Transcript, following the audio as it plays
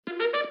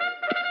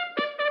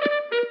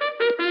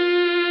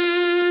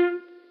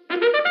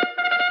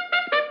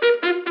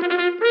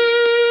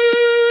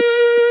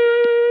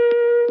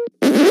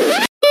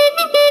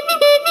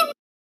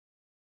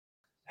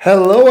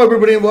Hello,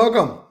 everybody, and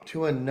welcome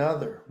to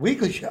another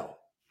weekly show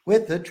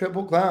with the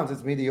Triple Clowns.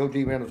 It's me, the OG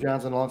Randall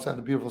Johnson, alongside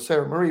the beautiful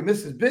Sarah Marie,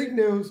 Mrs. Big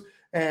News,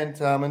 and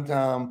Tom and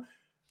Tom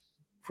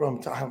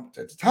from Tom.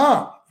 It's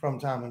Tom from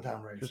Tom and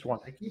Tom Racing. Just one.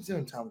 I keep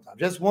saying Tom and Tom.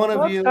 Just one of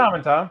Well, you. it's Tom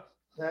and Tom.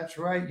 That's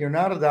right. You're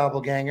not a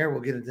doppelganger. We'll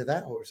get into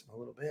that horse in a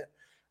little bit.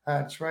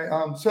 That's right.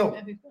 So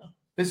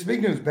Mrs.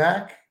 Big News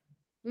back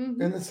in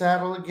the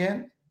saddle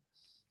again.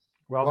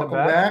 Welcome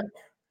back.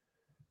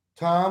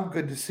 Tom,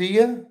 good to see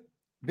you.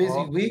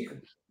 Busy week.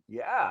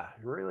 Yeah,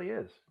 it really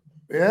is.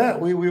 Yeah,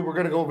 we were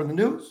going to go over the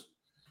news.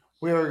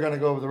 We were going to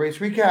go over the race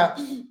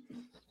recaps.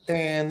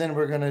 And then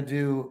we're going to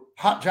do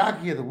Hot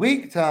Jockey of the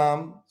Week,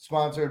 Tom,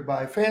 sponsored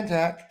by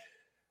Fantac.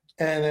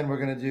 And then we're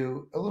going to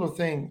do a little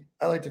thing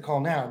I like to call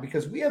now,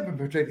 because we have been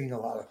predicting a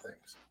lot of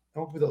things.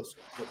 Hopefully those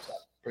clips up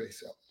pretty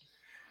soon.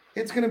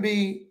 It's going to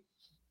be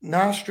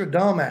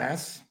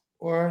Nostradamus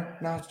or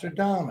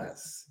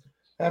Nostradamus.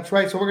 That's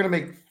right. So we're going to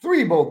make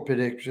 3 bold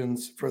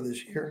predictions for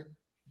this year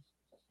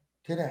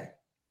today.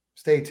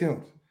 Stay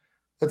tuned.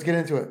 Let's get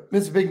into it.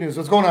 Mrs. Big News,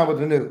 what's going on with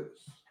the news?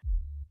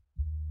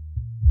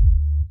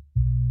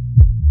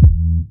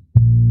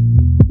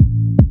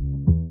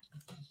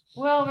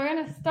 Well, we're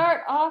going to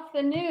start off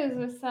the news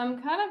with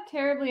some kind of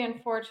terribly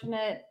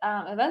unfortunate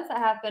events that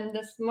happened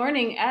this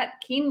morning at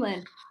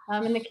Keeneland.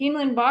 In the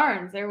Keeneland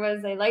barns, there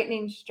was a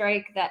lightning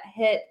strike that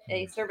hit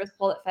a service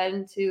pole that fed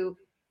into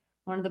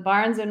one of the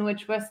barns, in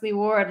which Wesley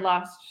Ward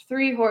lost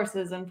 3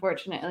 horses,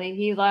 unfortunately.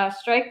 He lost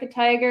Strike the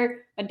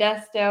Tiger,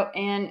 Modesto,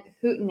 and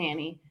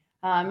Hootenanny.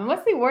 And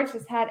Wesley Ward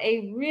just had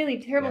a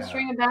really terrible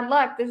string of bad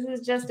luck. This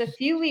is just a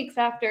few weeks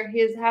after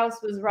his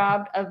house was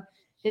robbed of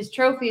his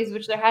trophies,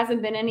 which there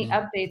hasn't been any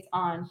updates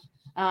on.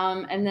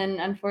 And then,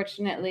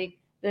 unfortunately,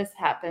 this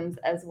happens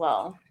as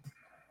well.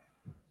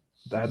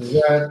 That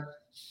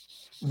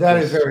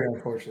is very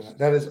unfortunate.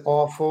 That is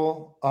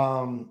awful.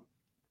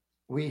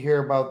 We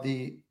hear about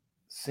the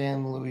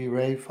San Luis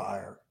Rey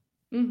fire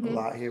a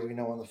lot here. We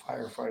know one of the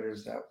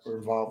firefighters that were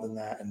involved in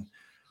that, and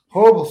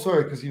horrible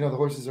story, because the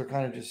horses are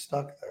kind of just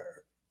stuck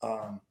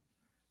there.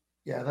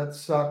 Yeah, that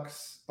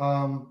sucks.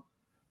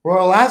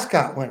 Royal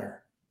Ascot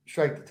winner,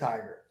 Strike the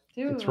Tiger.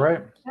 That's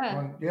right.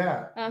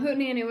 Yeah.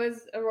 Hootenanny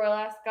was a Royal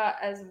Ascot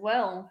as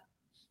well.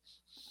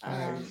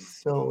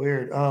 So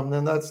weird.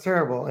 Then that's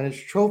terrible. And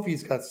his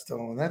trophies got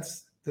stolen. That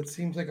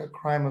seems like a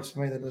crime of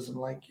somebody that doesn't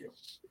like you.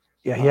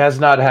 Yeah, he has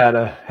not had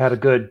a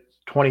good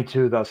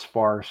 22 thus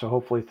far, so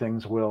hopefully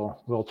things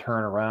will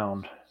turn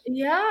around.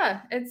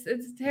 Yeah, it's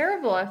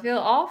terrible. I feel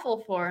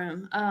awful for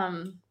him.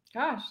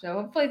 So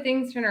hopefully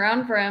things turn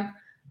around for him.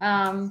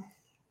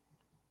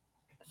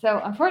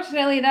 So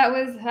unfortunately, that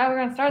was how we're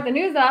going to start the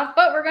news off,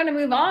 but we're going to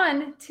move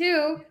on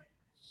to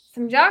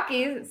some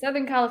jockeys in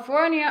Southern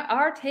California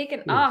are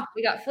taken off.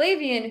 We got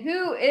Flavien,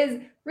 who is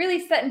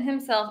really setting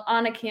himself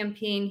on a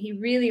campaign. He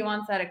really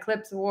wants that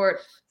Eclipse Award.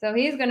 So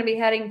he's going to be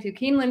heading to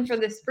Keeneland for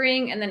the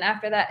spring, and then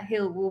after that, he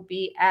will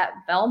be at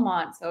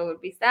Belmont. So it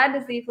would be sad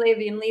to see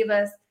Flavien leave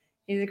us.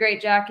 He's a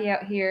great jockey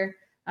out here.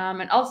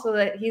 And also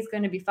that he's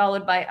going to be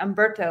followed by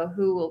Umberto,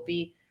 who will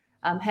be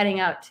heading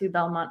out to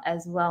Belmont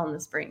as well in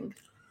the spring.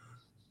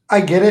 I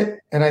get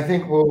it, and I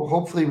think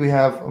hopefully we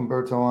have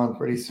Umberto on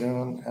pretty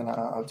soon, and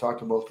I've talked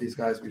to both these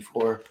guys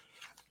before.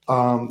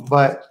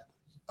 But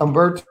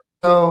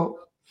Umberto,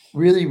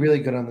 really, really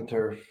good on the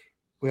turf.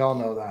 We all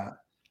know that.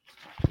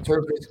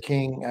 Turf is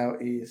king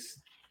out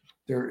east.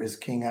 Dirt is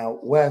king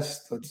out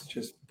west. Let's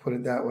just put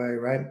it that way,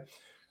 right?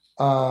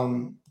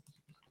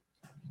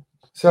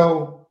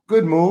 So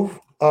good move.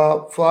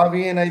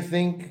 Flavien, I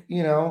think,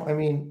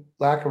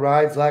 lack of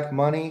rides, lack of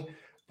money.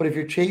 But if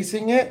you're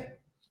chasing it,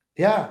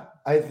 yeah.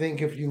 I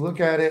think if you look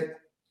at it,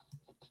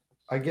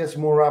 I guess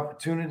more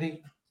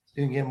opportunity.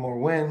 You can get more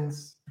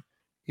wins.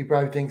 He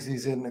probably thinks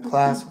he's in the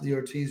class of the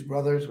Ortiz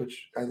brothers,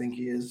 which I think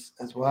he is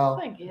as well.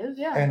 I think he is,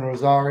 yeah. And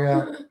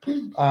Rosario.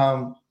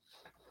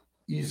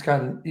 You just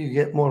you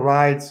get more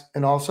rides.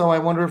 And also, I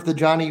wonder if the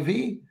Johnny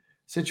V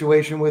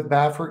situation with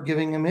Baffert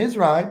giving him his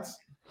rides.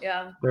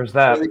 Yeah. There's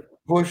that. Really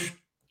pushed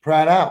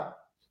Pratt out.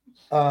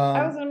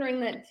 I was wondering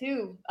that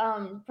too,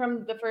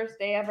 from the first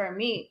day of our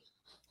meet.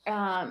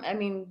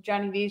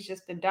 Johnny V's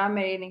just been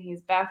dominating.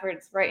 He's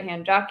Baffert's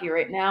right-hand jockey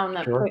right now, and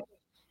that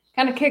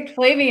kind of kicked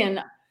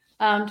Flavien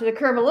to the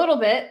curb a little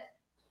bit.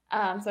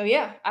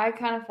 I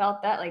kind of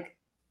felt that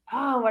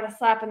what a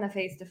slap in the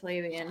face to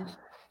Flavien.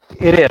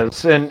 It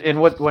is,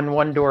 and when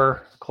one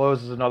door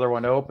closes, another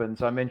one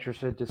opens. I'm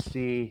interested to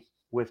see,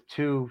 with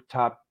 2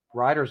 top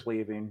riders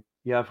leaving.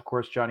 You have, of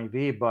course, Johnny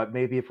V, but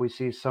maybe if we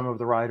see some of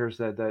the riders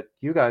that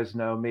you guys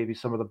know, maybe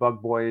some of the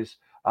Bug Boys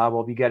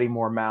will be getting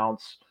more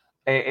mounts.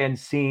 And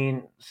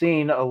seeing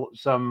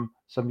some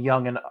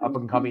young and up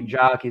and coming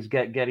jockeys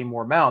getting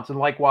more mounts, and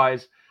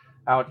likewise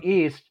out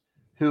east,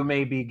 who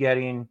may be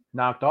getting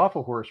knocked off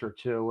a horse or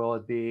 2. Will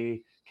it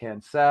be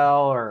Cancel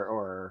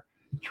or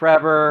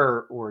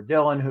Trevor or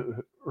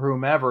Dylan,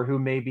 whomever, who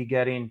may be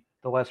getting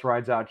the less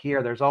rides out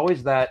here? There's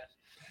always that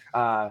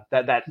so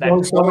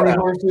many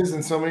horses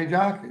and so many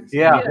jockeys.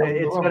 Yeah,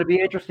 it's going to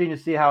be interesting to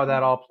see how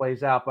that all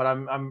plays out. But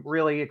I'm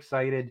really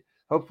excited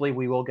hopefully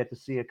we will get to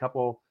see a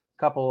couple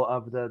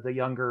of the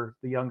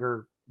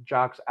younger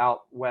jocks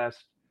out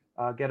west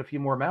get a few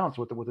more mounts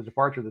with the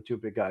departure of the two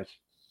big guys.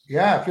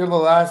 Yeah, if you're the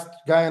last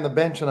guy on the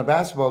bench on a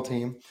basketball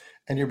team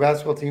and your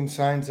basketball team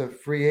signs a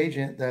free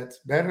agent that's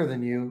better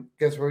than you,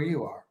 guess where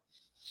you are?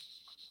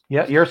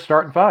 Yeah, you're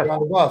starting five. You're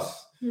on the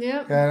bus.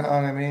 Yep. And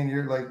I mean,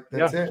 you're like,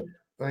 that's it.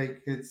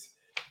 Like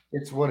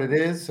it's what it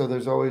is. So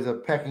there's always a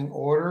pecking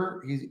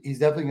order. He's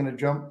definitely going to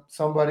jump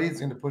somebody. He's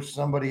going to push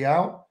somebody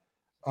out.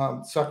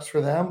 Sucks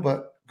for them,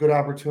 but good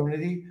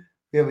opportunity.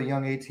 We have a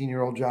young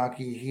 18-year-old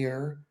jockey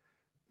here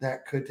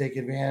that could take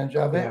advantage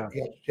of it.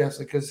 Yeah.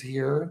 Jessica's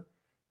here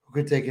who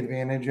could take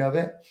advantage of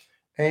it.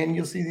 And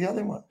you'll see the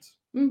other ones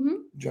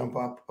jump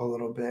up a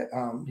little bit.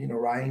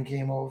 Ryan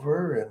came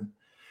over and,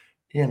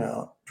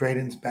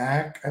 Drayden's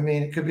back. I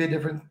mean, it could be a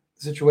different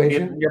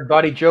situation. Your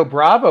buddy Joe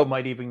Bravo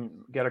might even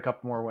get a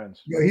couple more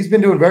wins. Yeah, he's been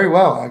doing very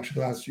well,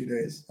 actually, the last few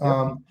days,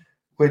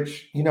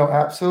 which,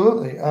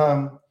 absolutely.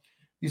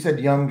 You said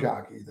young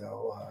jockey,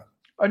 though.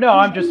 No,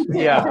 I'm just,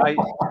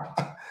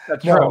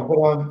 that's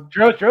true.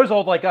 But, Joe's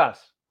old like us.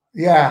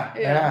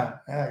 Yeah,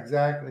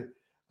 exactly.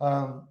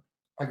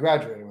 I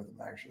graduated with him,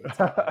 actually.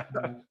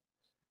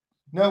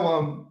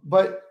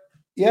 But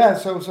yeah,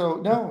 so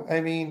no,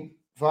 I mean,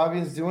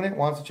 Fabian's doing it,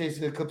 wants to chase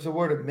the Eclipse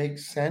Award. It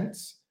makes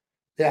sense.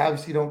 They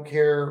obviously don't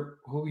care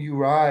who you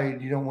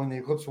ride. You don't win the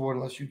Eclipse Award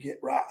unless you get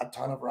a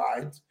ton of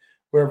rides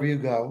wherever you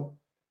go.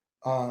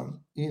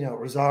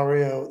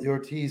 Rosario, the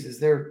Ortiz is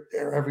there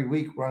every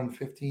week, run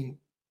 15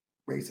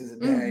 races a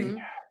day.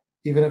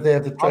 Even if they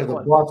have to try the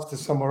bus to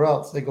somewhere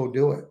else, they go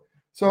do it.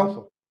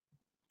 So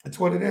it's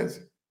what it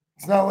is.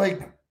 It's not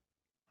like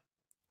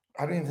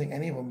I don't even think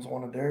any of them's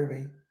won a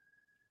Derby.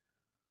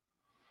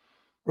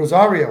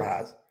 Rosario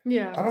has.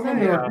 Yeah. I don't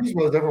remember Ortiz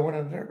was ever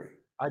winning a Derby.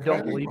 I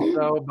don't believe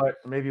so, but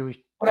maybe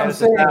we. But I'm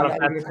saying not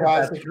even a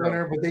classic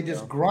winner, but they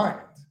just grind.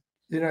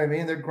 You know what I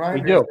mean? They're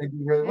grinders. They do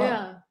really well.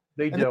 Yeah.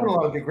 They do. There were a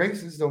lot of big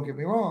races, don't get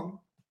me wrong.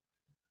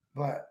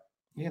 But,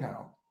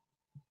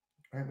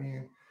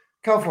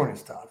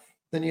 California's tough.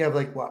 Then you have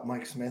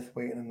Mike Smith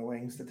waiting in the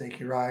wings to take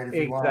your ride if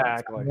you want.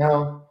 Exactly.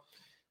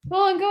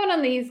 Well, and going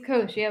on the East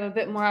Coast, you have a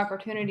bit more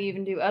opportunity to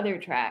even do other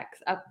tracks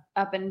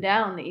up and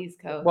down the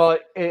East Coast. Well,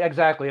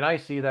 exactly, and I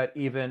see that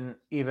even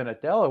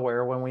at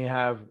Delaware when we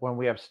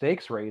have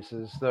stakes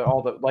races,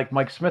 like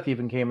Mike Smith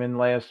even came in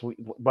last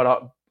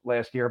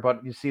year,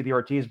 but you see the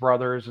Ortiz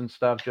brothers and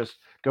stuff just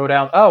go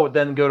down. Oh,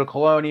 then go to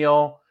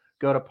Colonial,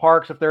 go to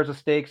Parks if there's a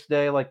stakes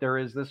day like there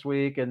is this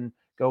week, and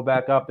go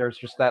back up. There's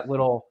just that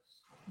little.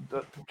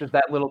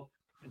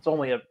 It's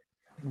only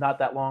not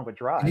that long of a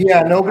drive.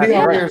 Yeah, nobody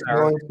out here is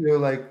going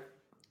to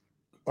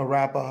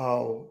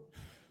Arapahoe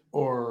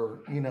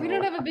or we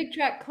don't have a big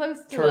track close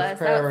to Turf us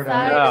Paradise.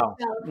 outside of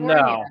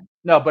California.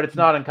 No, but it's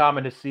not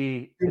uncommon to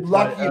see. You're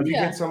lucky if you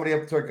get somebody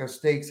up to a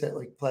stakes at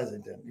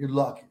Pleasanton. You're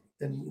lucky,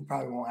 and it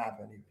probably won't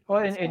happen.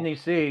 Well, and you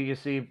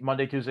see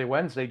Monday, Tuesday,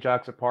 Wednesday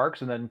jocks at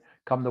Parks, and then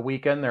come the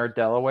weekend they're at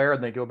Delaware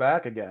and they go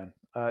back again.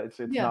 It's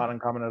not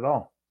uncommon at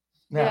all.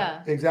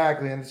 Yeah,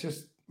 exactly, and it's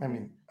just. I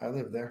mean, I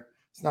live there.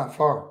 It's not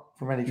far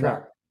from any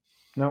track.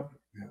 No.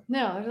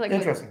 No,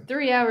 there's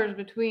 3 hours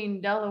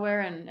between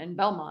Delaware and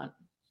Belmont.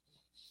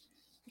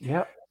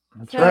 Yep,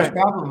 that's right. There's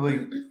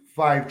probably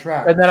 5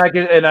 tracks. And then I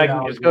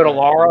can just go to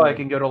Laurel. I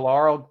can go to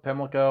Laurel,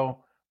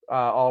 Pimlico,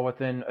 all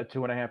within a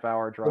 2.5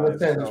 hour drive.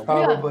 There's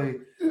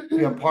probably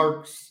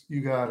Parks.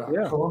 You got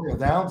Colonial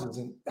Downs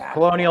isn't that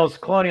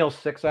Colonial's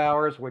 6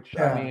 hours, which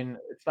I mean,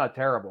 it's not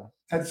terrible.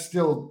 That's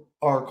still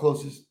our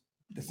closest.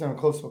 It's not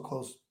close to a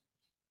close.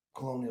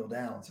 Colonial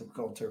Downs, if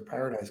called Turf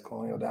Paradise,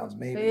 Colonial Downs,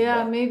 maybe.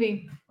 Yeah,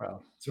 maybe.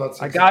 Well, so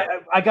I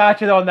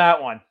got you on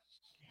that one.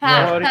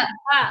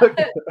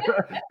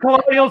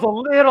 Colonial's a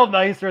little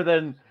nicer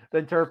than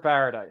Turf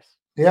Paradise.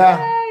 Yeah,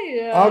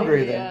 I'll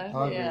agree then.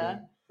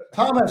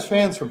 Tom has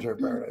fans from Turf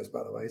Paradise,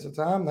 by the way. So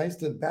Tom, nice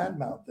to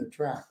badmouth the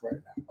track right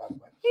now, by the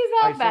way. He's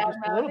not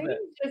badmouthing.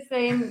 He's just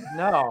saying.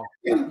 No.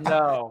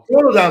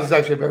 Colonial Downs is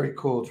actually a very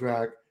cool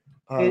track.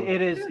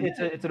 It is.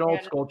 It's an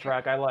old school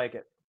track. I like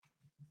it.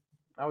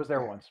 I was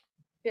there once.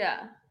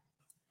 Yeah.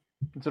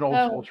 It's an old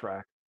school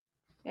track.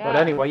 Yeah. But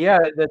anyway,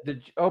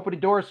 the opening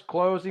doors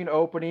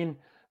opening.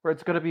 Where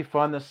it's going to be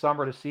fun this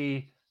summer to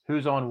see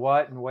who's on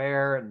what and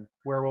where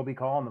we'll be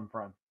calling them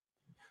from.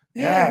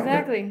 Yeah,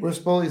 exactly.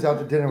 Rispoli's out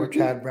to dinner with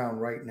Chad Brown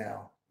right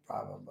now,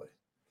 probably.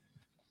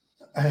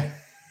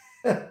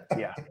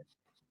 Yeah.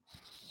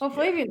 Well,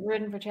 Flavian's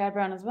ridden for Chad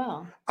Brown as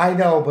well. I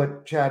know,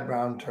 but Chad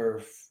Brown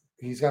turf,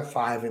 he's got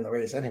 5 in the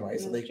race anyway,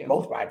 so they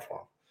both ride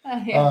for him.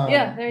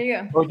 There you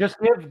go. Well, just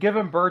give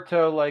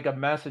Humberto a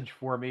message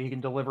for me. He can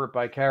deliver it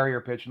by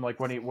carrier pigeon,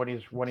 when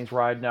he's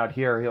riding out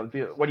here. He'll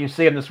be when you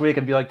see him this week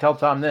and be like, "Tell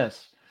Tom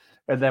this,"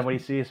 and then when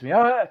he sees me,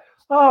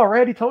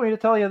 Randy told me to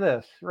tell you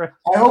this. Right.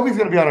 I hope he's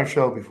going to be on our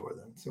show before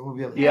then, so we'll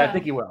be able to. Yeah, I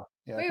think he will.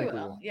 Yeah, we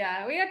will.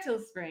 Yeah, we got till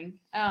spring.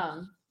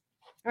 All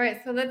right,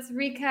 so let's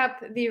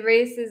recap the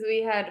races.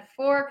 We had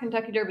 4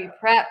 Kentucky Derby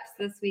preps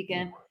this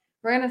weekend.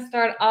 We're going to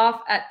start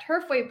off at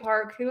Turfway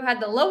Park, who had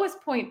the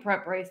lowest point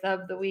prep race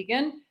of the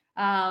weekend.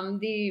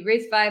 The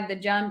race 5, the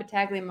John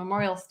Battaglia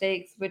Memorial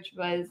Stakes, which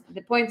was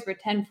the points were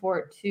 10,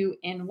 4, 2,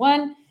 and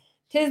 1.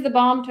 Tiz the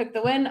Bomb took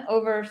the win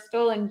over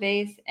Stolen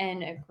Base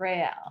and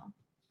Grail.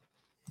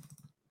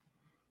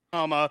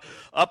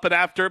 Up and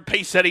after,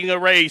 pace setting a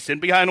race, and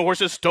behind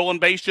horses, Stolen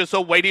Base just a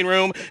waiting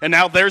room, and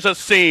now there's a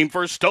seam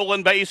for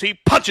Stolen Base. He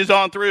punches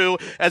on through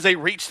as they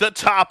reach the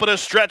top of the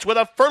stretch with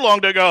a furlong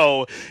to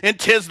go, and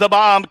Tiz the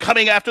Bomb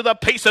coming after the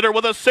pace setter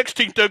with a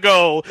 16th to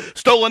go.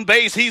 Stolen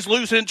Base, he's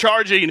loose and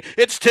charging.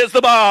 It's Tiz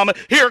the Bomb.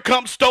 Here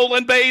comes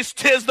Stolen Base.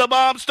 Tiz the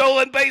Bomb,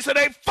 Stolen Base, and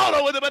they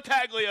follow with the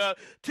Battaglia.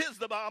 Tiz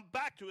the Bomb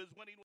back to his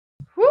winning.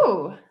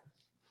 Whew.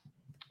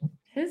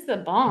 Tiz the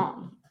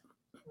Bomb.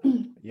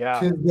 Yeah,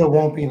 Tisdale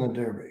won't be in the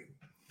Derby.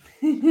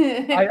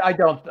 I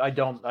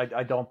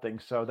don't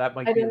think so. That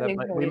might be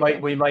that.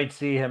 We might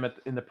see him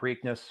in the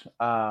Preakness.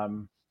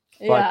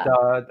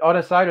 But on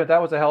a side note,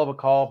 that was a hell of a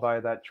call by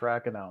that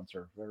track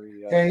announcer.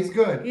 Very. Yeah, he's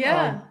good.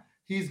 Yeah.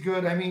 He's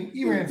good. I mean,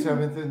 he ran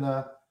 7th in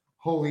the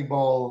Holy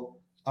Ball.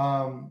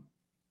 Won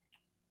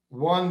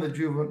the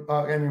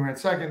juvenile. Ran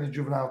 2nd in the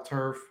juvenile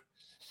turf.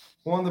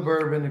 Won the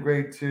Bourbon, the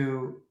Grade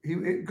 2. He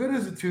good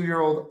as a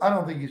 2-year-old. I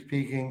don't think he's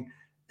peaking.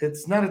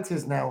 It's not a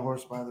Tiz Now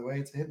horse, by the way.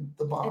 It's hit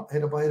a bomb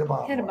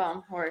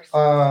horse.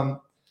 I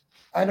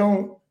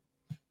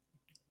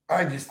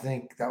just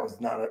think that was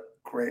not a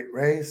great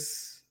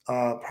race.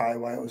 Probably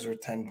why it was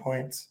worth 10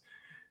 points.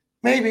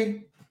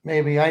 Maybe.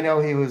 I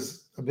know he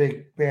was a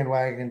big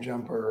bandwagon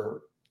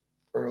jumper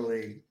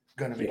early.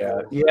 Gonna be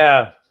cool.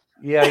 Yeah.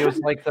 He was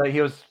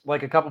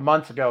like a couple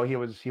months ago. He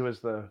was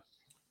the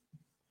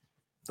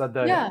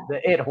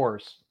it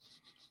horse.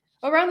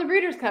 Around the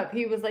Breeders' Cup,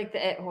 he was like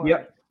the it horse.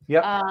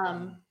 Yep.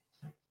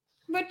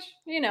 Which,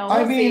 we'll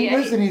I mean, see.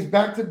 listen, he's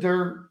back to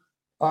dirt.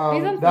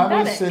 That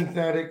was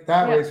synthetic.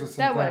 That race was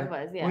synthetic. That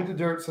one was, yeah. Went to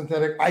dirt,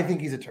 synthetic. I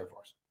think he's a turf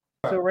horse.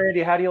 So,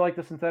 Randy, how do you like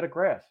the synthetic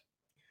grass?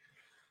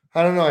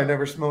 I don't know. I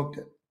never smoked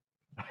it.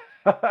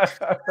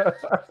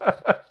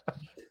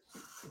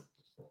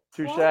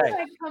 Touche. Why did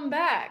I come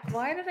back?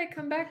 Why did I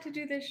come back to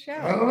do this show?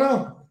 I don't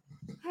know.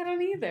 I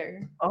don't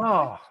either.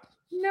 Oh.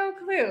 No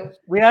clue.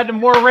 We had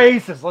more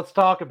races. Let's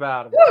talk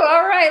about them. Ooh,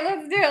 all right,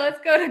 let's do it. Let's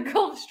go to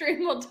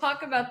Gulfstream. We'll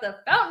talk about the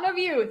Fountain of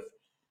Youth.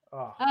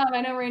 Oh.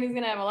 I know Randy's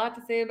gonna have a lot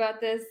to say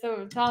about this.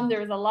 So, Tom, there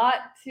was a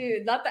lot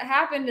that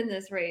happened in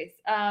this race.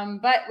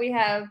 But we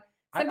have.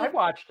 I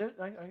watched it.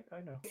 I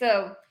know.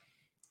 So,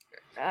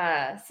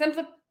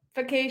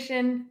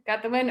 Simplification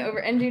got the win over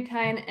In Due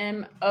Time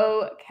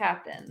M.O.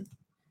 Captain.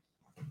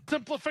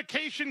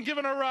 Simplification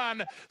given a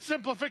run.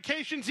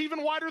 Simplification's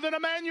even wider than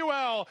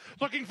Emmanuel.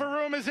 Looking for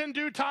room is In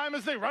Due Time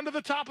as they run to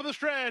the top of the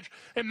stretch.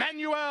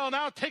 Emmanuel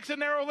now takes a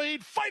narrow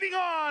lead, fighting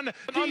on. An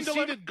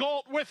unseated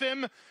Galt with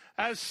him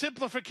as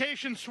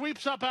Simplification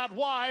sweeps up out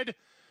wide.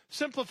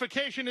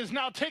 Simplification is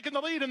now taking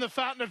the lead in the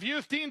Fountain of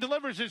Youth. Dean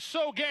Delivers is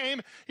so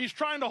game. He's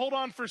trying to hold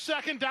on for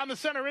second. Down the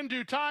center, In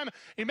Due Time.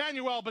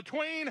 Emmanuel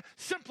between.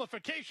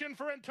 Simplification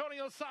for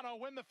Antonio Sano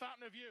win the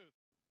Fountain of Youth.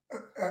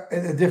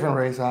 A different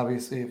race,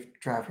 obviously, if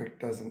traffic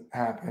doesn't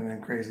happen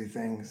and crazy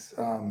things.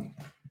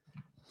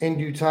 In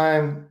Due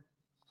Time,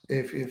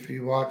 if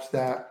you watch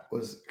that,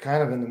 was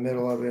kind of in the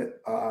middle of it.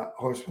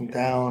 Horseman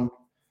down.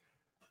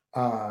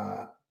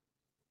 In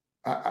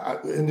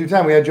Due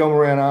Time, we had Joe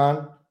Moran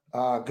on.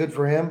 Good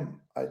for him.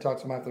 I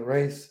talked to him after the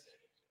race.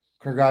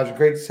 Congrats,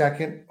 great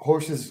second.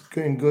 Horse is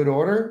in good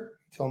order.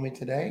 He told me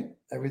today.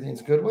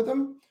 Everything's good with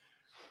him.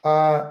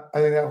 I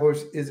think that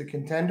horse is a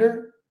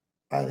contender.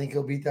 I think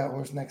he'll beat that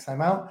horse next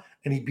time out.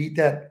 And he beat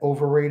that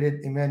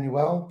overrated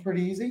Emmanuel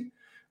pretty easy,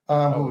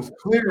 who was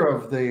clear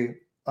of the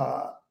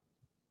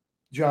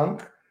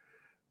junk.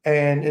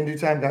 And In Due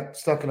Time got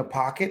stuck in a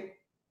pocket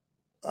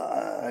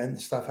and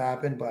stuff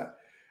happened. But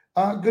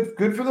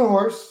good for the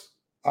horse.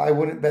 I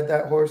wouldn't bet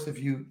that horse if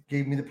you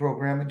gave me the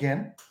program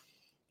again.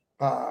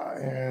 But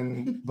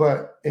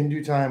In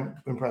Due Time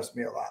impressed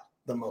me a lot,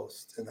 the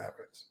most in that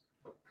race.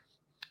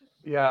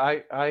 Yeah,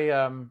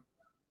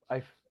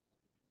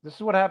 this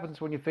is what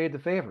happens when you fade the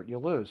favorite. You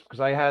lose, because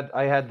I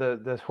had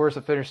the horse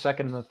that finished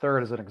second and the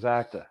third as an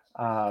exacta.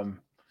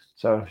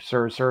 So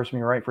serves me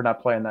right for not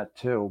playing that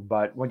too.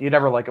 But when you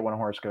never like it when a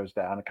horse goes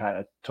down, it kind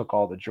of took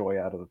all the joy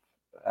out of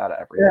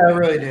everything. Yeah, it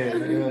really did.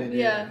 It really did.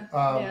 Yeah,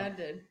 it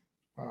did.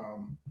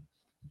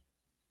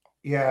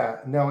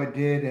 Yeah, no, it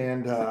did.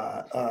 And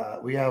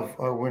we have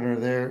our winner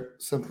there,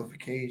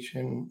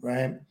 Simplification,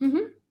 right?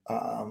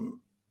 Mm-hmm.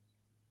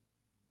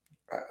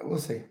 We'll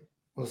see.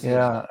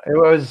 Yeah, it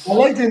was. I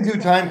liked In Due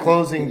Time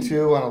closing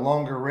too on a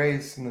longer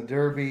race in the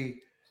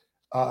Derby.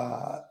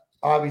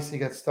 Obviously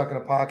got stuck in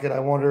a pocket. I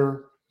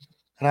wonder,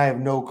 and I have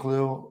no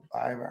clue.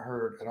 I haven't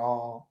heard at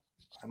all.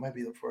 I might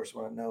be the first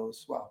one that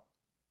knows. Well,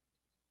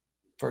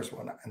 first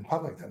one in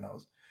public that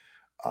knows.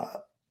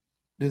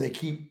 Do they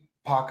keep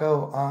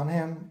Paco on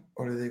him,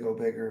 or do they go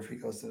bigger if he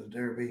goes to the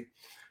Derby?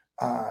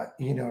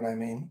 You know what I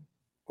mean?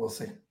 We'll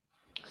see.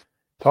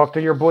 Talk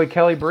to your boy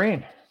Kelly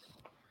Breen.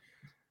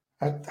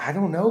 I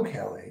don't know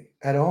Kelly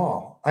at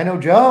all. I know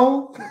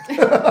Joe.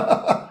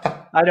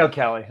 I know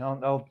Kelly. I'll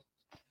talk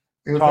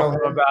to him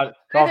about it.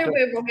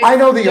 I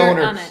know the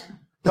owners.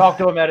 Talk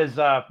to him at his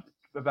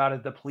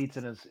about the pleats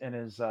in his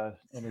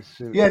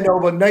suit. Yeah, no,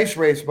 but nice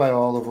race by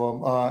all of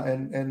them.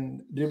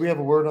 And did we have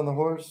a word on the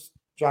horse?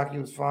 Jockey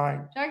was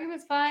fine. Jockey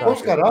was fine.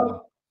 Horse got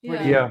up.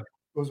 Yeah. Yeah.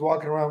 Was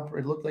walking around.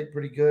 It looked like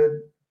pretty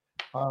good.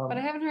 But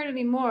I haven't heard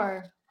any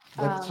more.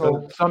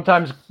 So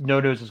sometimes no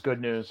news is good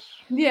news.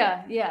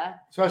 Yeah.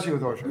 Especially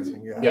with horse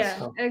racing. Yeah. Yeah,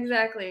 So,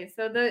 exactly.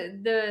 So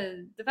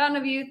the Fountain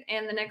of Youth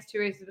and the next two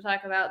races we'll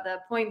talk about, the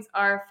points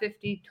are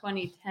 50,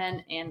 20,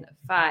 10, and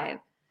 5.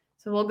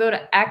 So we'll go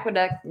to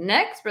Aqueduct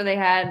next, where they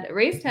had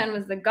race 10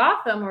 was the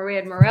Gotham, where we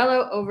had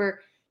Morello over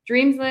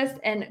Dreams List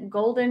and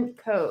Golden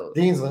Code.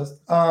 Dean's List.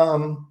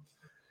 What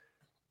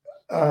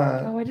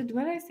did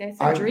I say?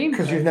 I said Dreams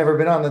Because List. you've never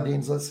been on the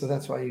Dean's List, so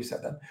that's why you said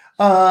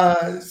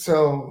that.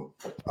 So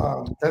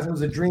that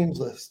was a Dreams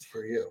List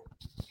for you.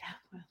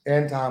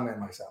 And Tom and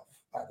myself,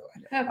 by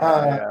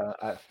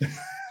the way.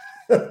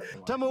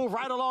 To move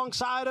right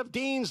alongside of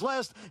Dean's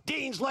List.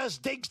 Dean's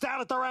List digs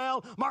down at the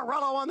rail.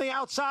 Morello on the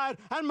outside,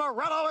 and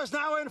Morello is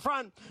now in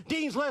front.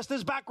 Dean's List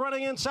is back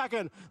running in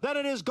second. Then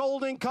it is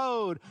Golden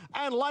Code,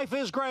 and Life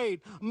is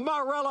Great.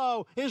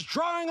 Morello is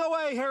drawing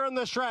away here in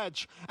the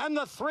stretch, and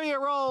the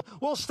 3-year-old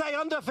will stay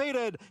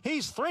undefeated.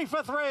 He's 3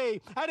 for 3,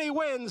 and he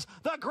wins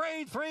the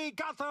Grade 3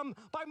 Gotham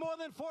by more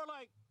than 4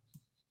 lengths.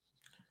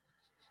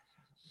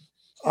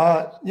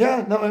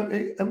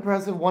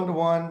 Impressive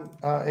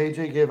 1-1.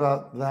 AJ gave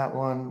out that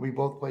one. We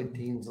both played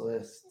Dean's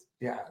List.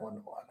 Yeah, 1-1.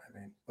 I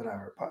mean,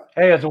 whatever. But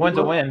Hey, it's a win's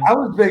a win. I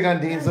was big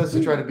on Dean's List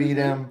to try to beat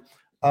him.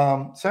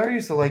 Sarah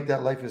used to like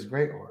that Life is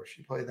Great horse.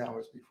 She played that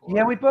horse before.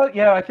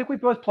 Yeah, I think we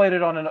both played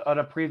it on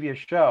a previous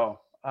show.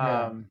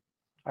 Yeah.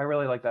 I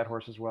really like that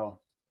horse as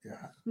well.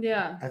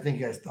 Yeah. I think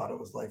you guys thought it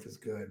was Life is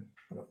Good,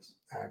 but it was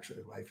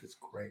actually Life is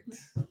Great.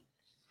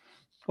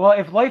 Well,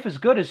 if Life is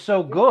Good is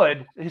so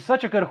good, he's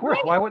such a good horse.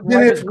 Why wouldn't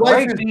Then Life if is Life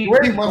Great is be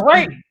Great must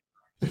great?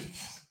 be-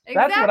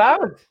 That's what I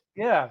would.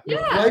 Yeah, Yeah.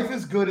 Life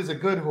is Good is a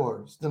good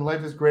horse. Then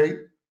Life is Great.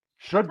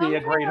 should be a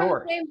Tom great Taylor,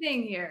 horse. Same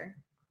thing here.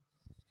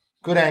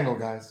 Good angle,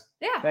 guys.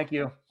 Yeah. Thank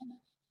you.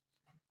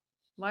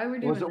 Why are we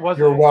doing that? Was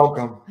You're it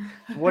welcome.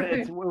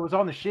 it was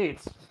on the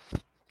sheets?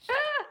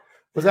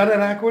 Was that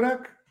an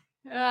Aqueduct?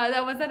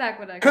 That was an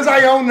Aqueduct. Because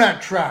I own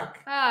that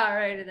track. All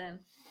righty then.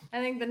 I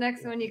think the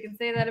next one you can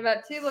say that about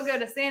too. We'll go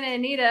to Santa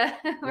Anita.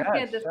 We're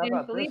Yes, at the how San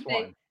about this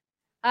Felipe.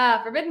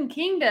 one? Forbidden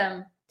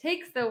Kingdom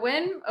takes the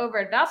win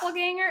over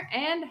Doppelganger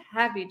and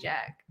Happy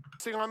Jack.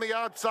 On the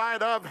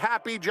outside of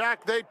Happy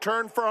Jack, they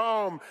turn for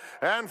home.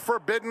 And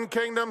Forbidden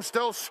Kingdom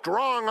still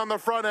strong on the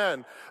front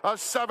end. A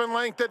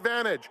 7-length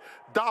advantage.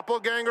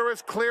 Doppelganger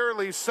is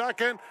clearly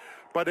second,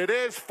 but it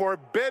is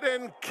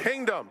Forbidden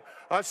Kingdom.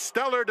 A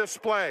stellar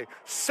display.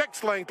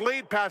 6-length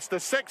lead past the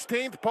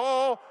 16th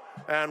pole.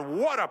 And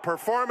what a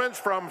performance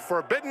from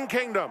Forbidden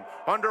Kingdom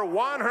under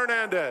Juan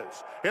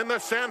Hernandez in the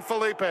San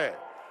Felipe.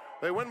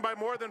 They win by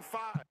more than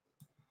 5.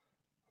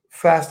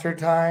 Faster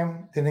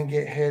time, didn't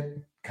get hit,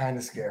 kind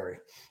of scary.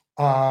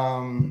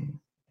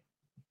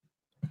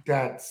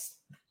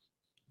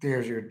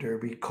 There's your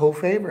Derby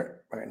co-favorite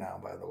right now,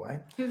 by the way.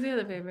 Who's the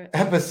other favorite?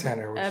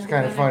 Epicenter, which is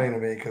kind of Epicenter. funny to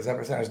me because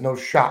Epicenter has no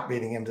shot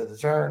beating him to the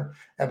turn.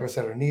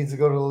 Epicenter needs to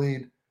go to the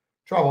lead.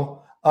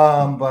 Trouble.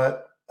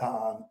 But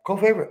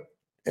co-favorite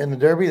in the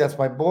Derby, that's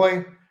my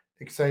boy.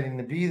 Exciting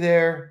to be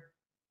there.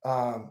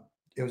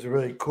 It was a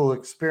really cool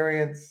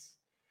experience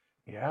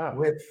Yeah,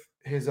 with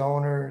his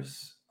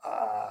owners.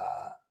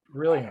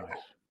 really nice.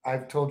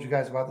 I've told you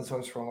guys about this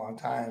horse for a long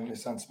time.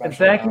 His son special. And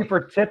thank you for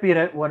tipping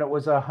it when it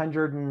was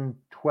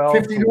 112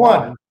 50 to to 1.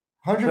 1.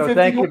 150 So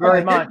thank you very I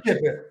did much. tip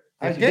it.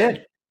 I Yes, you did.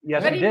 did.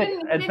 Yes, But you he did.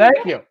 didn't- And he thank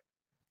didn't you.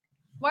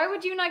 Why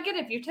would you not get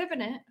it if you're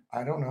tipping it?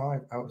 I don't know.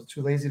 I was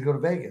too lazy to go to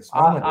Vegas.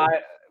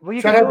 Well,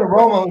 you Shout can out do to it-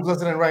 Roma who's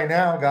listening right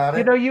now. Got it.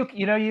 You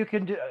know you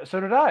can do. So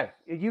did I.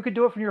 You could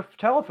do it from your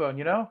telephone.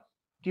 You know.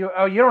 You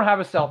don't have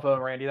a cell phone,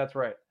 Randy. That's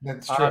right.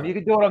 That's true. You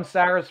could do it on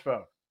Sarah's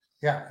phone.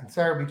 Yeah, and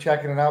Sarah will be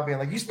checking it out, being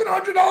like, "You spent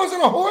 $100 on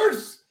a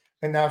horse,"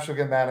 and now she'll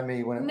get mad at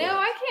me when it No, works.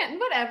 I can't.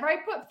 Whatever. I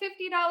put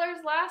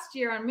 $50 last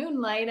year on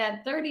Moonlight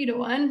at 30 to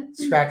 1.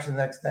 Scratch the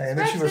next day, and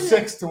then she was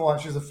Scratch 6 to 1.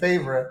 She was a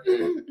favorite.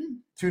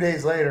 2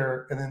 days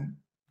later, and then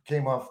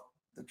came off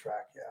the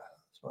track. Yeah,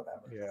 it's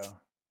whatever. Yeah.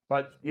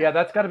 But yeah,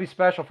 that's got to be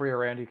special for you,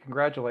 Randy.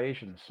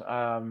 Congratulations.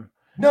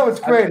 No, it's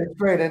great. It's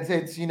great.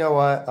 It's you know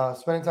what,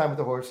 spending time with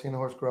the horse, seeing the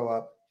horse grow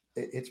up.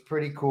 It's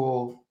pretty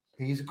cool.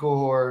 He's a cool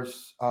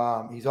horse.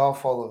 He's all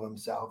full of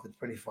himself. It's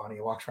pretty funny.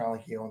 He walks around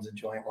like he owns a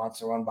joint, wants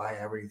to run by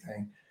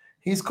everything.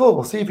 He's cool.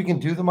 We'll see if he can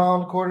do the 1.25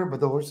 miles, but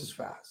the horse is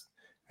fast.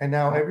 And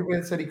now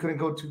everybody said he couldn't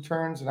go 2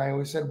 turns, and I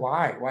always said,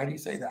 why? Why do you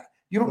say that?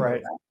 You don't know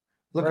Right. that.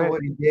 Look Right. at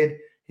what he did.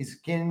 He's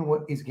gaining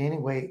weight. He's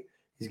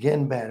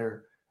getting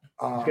better.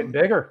 It's getting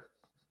bigger.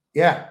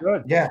 Yeah.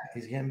 Good. Yeah.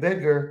 He's getting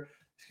bigger.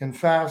 He's getting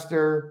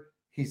faster.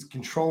 He's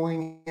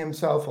controlling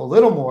himself a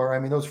little more. I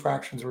mean, those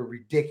fractions were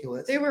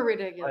ridiculous. They were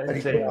ridiculous. that he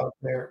Insane. put out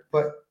there,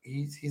 but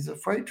he's a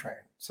freight train.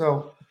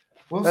 So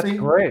we'll That's see.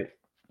 great.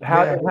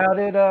 How Yeah.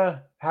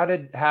 how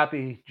did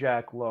Happy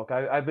Jack look?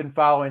 I've been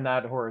following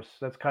that horse.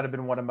 That's kind of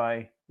been one of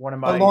my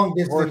A long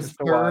distance horses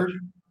to watch. third.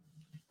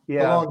 A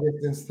Yeah. long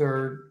distance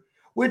third.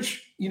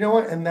 Which, you know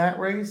what? In that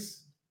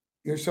race,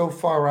 you're so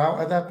far out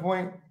at that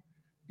point.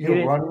 He You're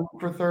didn't- running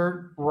for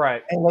third.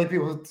 Right. And like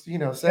people, say,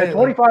 At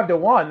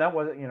 25-1, that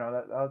wasn't,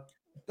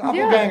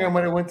 Doppelganger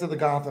when it went to the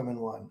Gotham and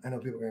won. I know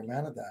people are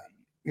mad at that.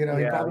 He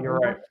yeah, probably you're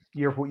right.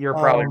 won. You're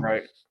probably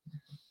right.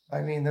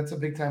 I mean, that's a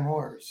big time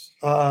horse.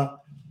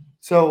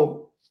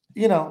 So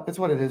it's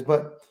what it is.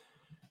 But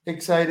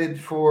excited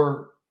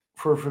for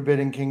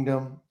Forbidden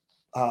Kingdom.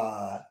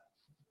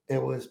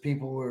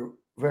 People were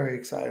very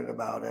excited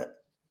about it.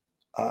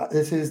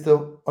 This is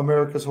the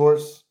America's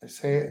horse. I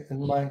say it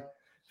in my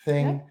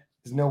thing. Yeah.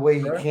 There's no way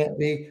he Right. can't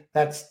be.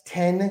 That's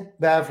 10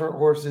 Baffert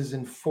horses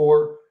in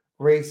 4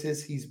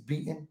 races he's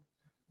beaten.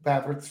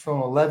 Baffert's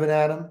thrown 11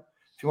 at him.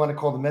 If you want to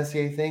call the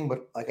Messier thing,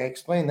 but like I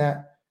explained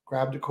that,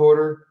 grabbed a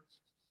quarter.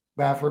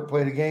 Baffert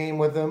played a game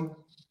with him.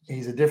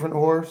 He's a different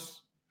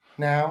horse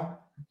now.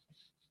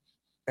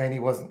 And he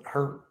wasn't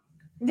hurt.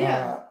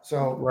 Yeah.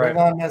 So Right. bring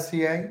on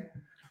Messier.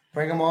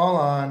 Bring them all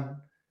on.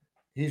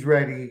 He's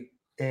ready.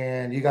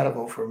 And you got to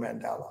vote for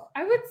Mandela.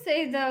 I would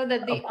say though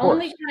that the Of course.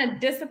 only kind of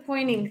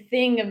disappointing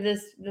thing of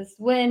this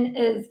win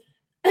is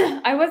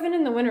I wasn't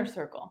in the winner's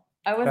circle.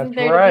 I wasn't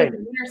That's there right. to be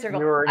in the winner's circle.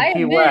 You were in I had Key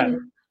been, West.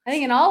 I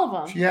think, in all of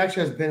them. She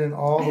actually has been in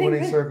all the I think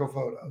winning that- circle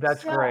photos.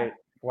 That's Yeah. great.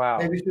 Wow.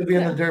 Maybe she'll be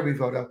in the Derby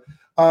photo.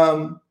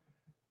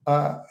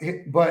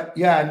 But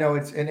yeah, no,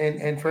 it's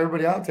and for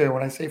everybody out there,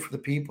 when I say for the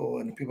people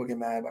and people get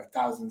mad about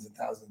thousands and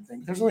thousands of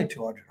things, there's only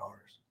 200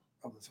 owners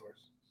of this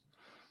horse.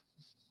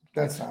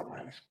 That's not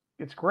many.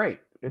 It's great.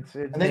 It's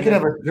And they could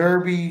have a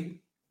Derby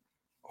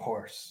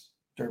horse,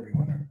 Derby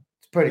winner.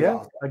 It's pretty yeah.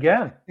 awesome.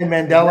 Again, And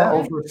Mandela Yeah.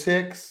 over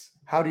 6.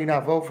 How do you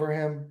not vote for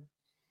him?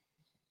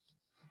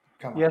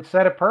 Come on. you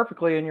said it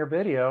perfectly in your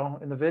video.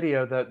 In the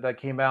video that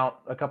came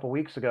out a couple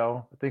weeks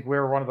ago, I think we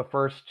were one of the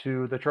first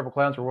to. The Triple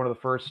Clowns were one of the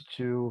first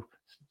to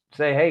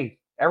say, "Hey,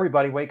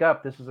 everybody, wake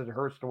up! This is a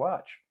horse to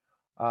watch."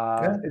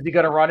 Is he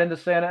going to run into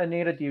Santa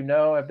Anita? Do you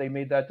know? Have they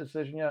made that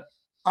decision yet?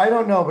 I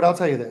don't know, but I'll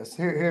tell you this.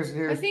 Here's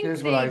I think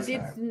what they I did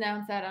say.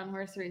 announce that on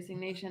Horse Racing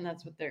Nation.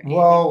 That's what they're aiming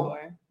Well,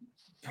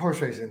 for. Horse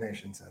Racing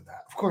Nation said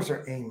that. Of course,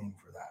 they're aiming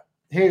for that.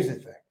 Here's the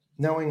thing: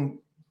 knowing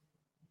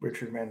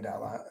Richard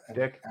Mandela and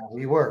Dick. how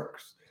he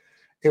works,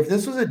 if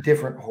this was a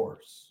different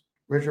horse,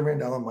 Richard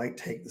Mandela might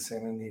take the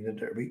Santa Anita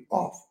Derby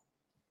off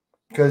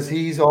because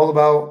he's all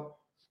about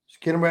just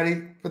get him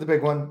ready for the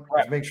big one.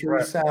 Right, Just make sure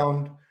he's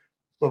sound.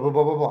 Blah blah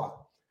blah blah blah.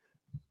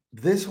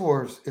 This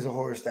horse is a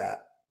horse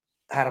that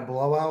had a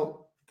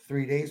blowout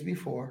 3 days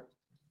before.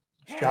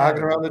 He's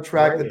jogging around the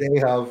track the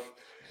day of.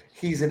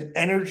 He's an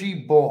energy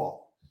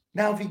ball.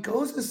 Now, if he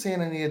goes to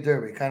Santa Anita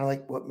Derby, kind of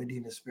like what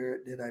Medina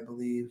Spirit did, I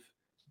believe,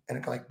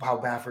 and like how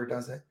Baffert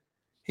does it,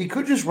 he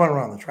could just run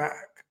around the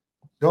track.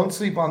 Don't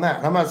sleep on that.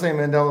 And I'm not saying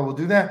Mandela will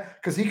do that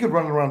because he could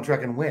run around the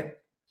track and win.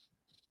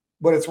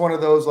 But it's one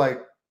of those like,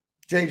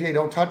 JJ,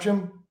 don't touch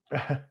him.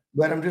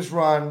 Let him just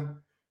run.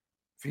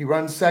 If he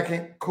runs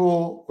second,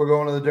 cool. We're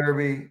going to the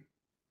Derby.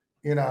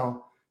 You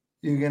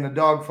get in a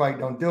dogfight,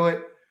 don't do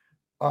it.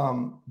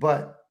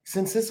 But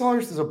since this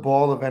horse is a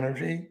ball of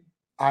energy,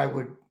 I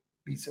would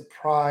be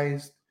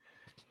surprised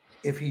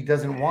if he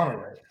doesn't want to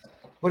race.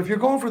 But if you're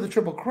going for the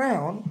Triple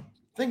Crown,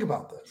 think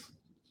about this.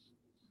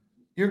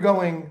 You're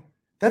going,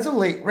 that's a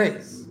late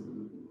race.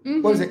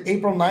 Mhm. What is it,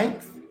 April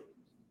 9th?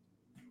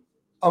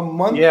 A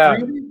month, Yeah.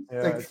 3 weeks? Yeah,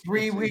 Like it's-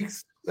 3 it's-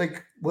 weeks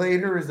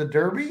later is the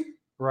Derby?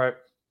 Right.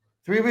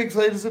 3 weeks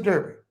later is the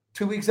Derby.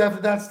 2 weeks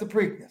after that's the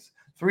Preakness.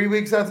 3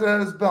 weeks after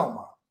that is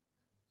Belmont.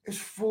 It's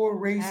 4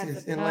 races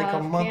That's a in like a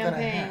tough month and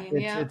a half.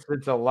 campaign. Yeah.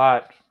 It's a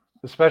lot,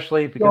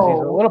 especially because he's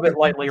a So- little bit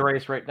lightly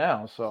raced right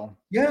now. So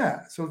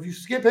Yeah. So if you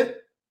skip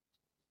it,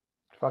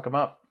 fuck him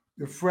up.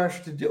 you're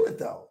fresh to do it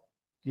though.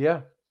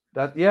 Yeah.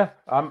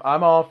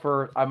 I'm all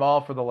for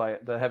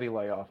the heavy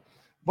layoff.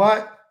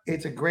 But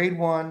it's a grade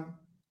 1.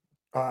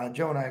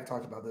 Joe and I have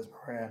talked about this,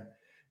 Moran,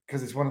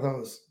 because it's one of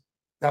those.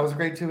 That was a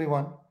grade 2 he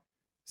won.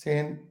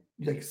 Santa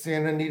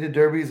Anita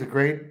Derby is a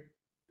grade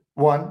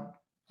 1.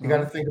 You got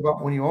to think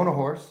about when you own a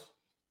horse.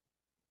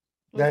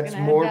 What's That's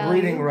gonna add more value.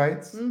 breeding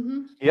rights.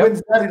 Mhm. Yep.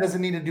 Wins that, he doesn't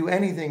need to do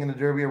anything in the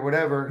Derby or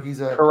whatever. He's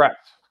a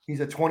Correct.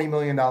 $20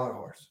 million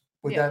horse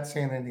with Yeah. that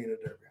Santa Anita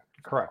Derby.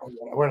 Correct.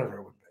 Or whatever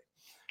it would be.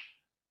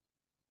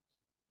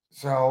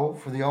 So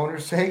for the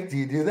owner's sake, do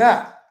you do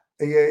that?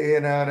 You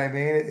know what I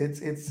mean?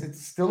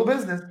 It's still a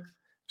business.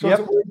 So it's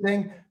a weird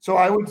thing. So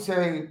I would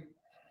say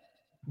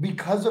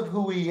because of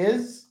who he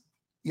is,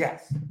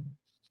 yes.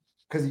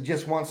 Because he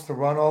just wants to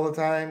run all the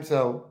time.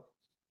 So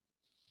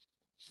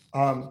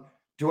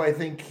do I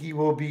think he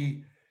will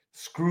be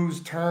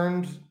screws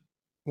turned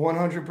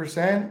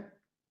 100%?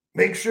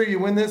 Make sure you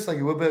win this like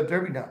you will be at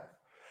Derby now.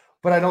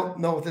 But I don't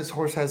know if this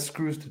horse has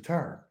screws to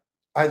turn.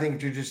 I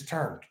think you're just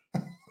turned.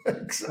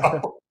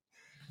 So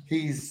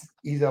he's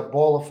a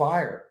ball of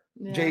fire.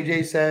 Yeah.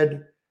 JJ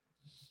said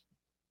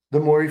the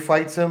more he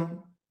fights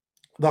him,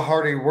 the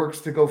harder he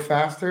works to go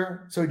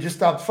faster. So he just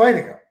stopped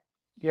fighting him.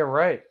 Yeah,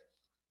 right.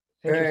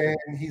 Interesting.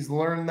 And he's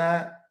learned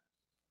that.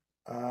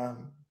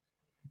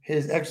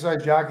 His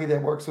exercise jockey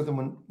that works with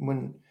him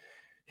when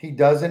he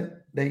doesn't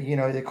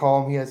they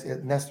call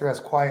him. Nestor has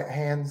quiet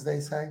hands, they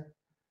say,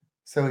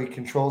 so he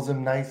controls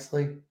him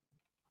nicely.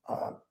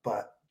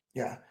 But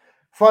yeah,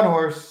 fun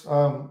horse.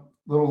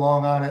 Little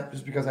long on it,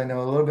 just because I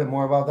know a little bit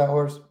more about that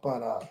horse.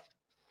 But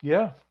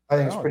Yeah, I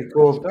think it's no, pretty good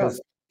cool stuff.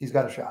 because he's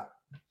got a shot.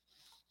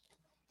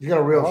 He's got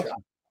a real Awesome.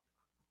 shot.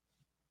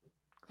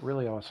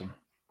 Really awesome.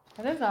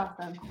 That is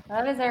awesome.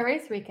 That is our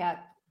race recap.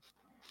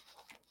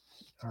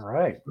 All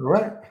right. All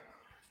right.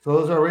 So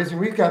those are our racing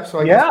recaps. So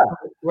I Yeah. guess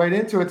right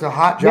into it. It's a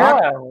hot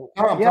jockey. Yeah. Tom,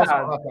 tell us Yeah.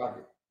 about hot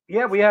jockey.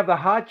 Yeah, we have the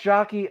hot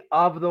jockey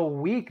of the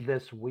week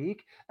this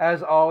week,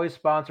 as always,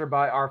 sponsored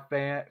by our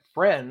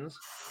friends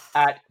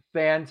at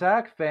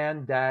Fantac,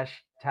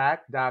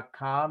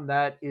 fan-tac.com.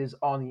 That is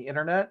on the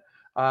internet.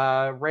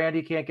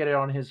 Randy can't get it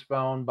on his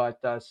phone, but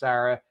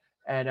Sarah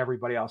and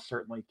everybody else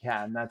certainly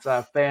can. That's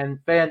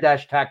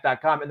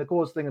fan-tac.com. And the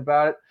coolest thing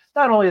about it,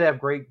 not only they have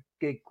great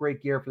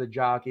gear for the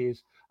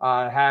jockeys,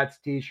 hats,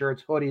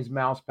 t-shirts, hoodies,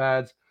 mouse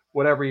pads,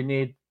 whatever you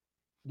need.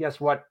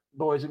 Guess what,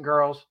 boys and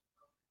girls?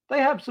 They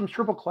have some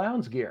Triple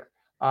Clowns gear,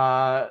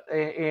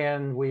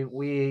 and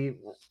we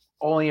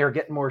only are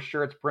getting more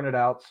shirts printed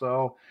out.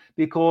 So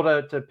be cool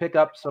to pick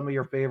up some of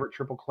your favorite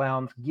Triple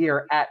Clowns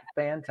gear at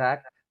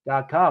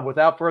fantac.com.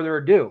 Without further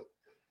ado,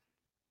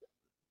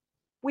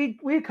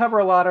 we cover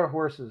a lot of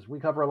horses. We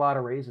cover a lot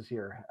of races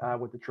here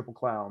with the Triple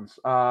Clowns.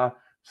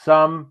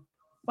 Some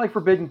like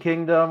Forbidden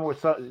Kingdom,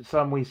 with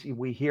some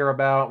we hear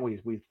about,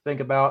 we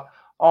think about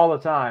all the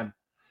time.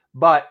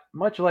 But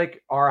much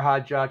like our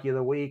hot jockey of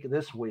the week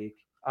this week,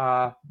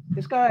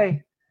 this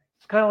guy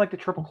is kind of like the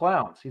Triple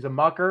Clowns. He's a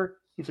mucker.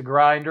 He's a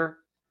grinder.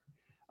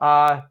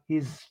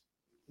 He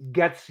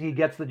gets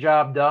the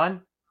job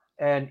done,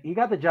 and he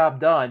got the job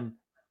done.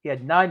 He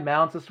had 9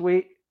 mounts this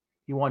week.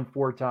 He won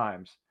 4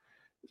 times.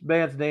 This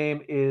man's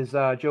name is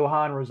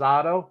Johan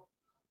Rosado.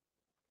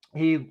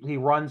 He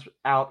runs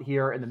out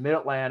here in the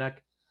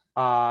Mid-Atlantic,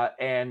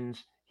 and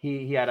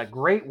he had a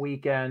great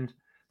weekend.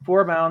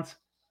 9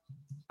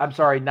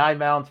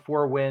 mounts,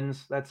 4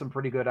 wins. That's some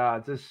pretty good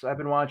odds. I've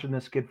been watching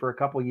this kid for a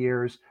couple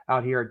years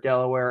out here at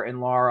Delaware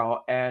and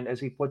Laurel, and as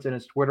he puts in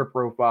his Twitter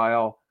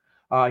profile,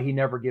 he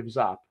never gives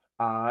up.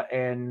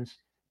 And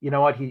you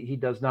know what? He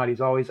does not.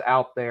 He's always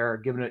out there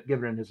giving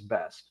it his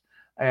best,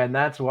 and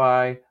that's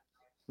why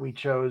we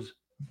chose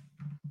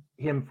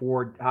him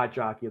for hot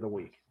jockey of the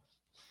week.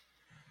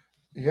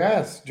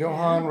 Yes,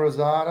 Johan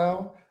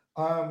Rosado.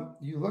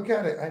 You look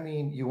at it. I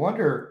mean, you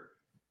wonder.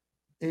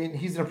 And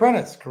he's an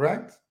apprentice,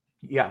 correct?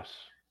 Yes.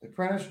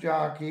 Apprentice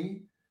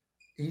jockey.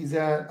 He's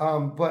at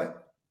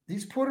but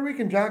these Puerto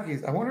Rican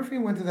jockeys, I wonder if he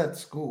went to that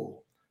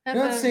school. That's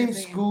You know what I that was same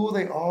thinking. school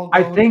they all go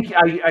I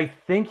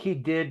think he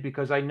did,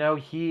 because I know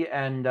he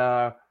and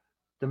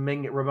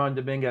Ramon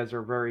Dominguez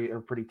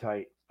are pretty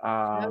tight.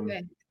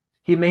 Okay.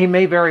 He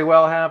may very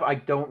well have. I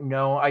don't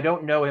know. I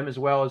don't know him as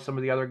well as some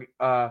of the other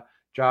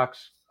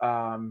jocks.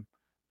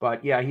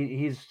 But yeah,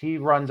 he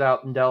runs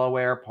out in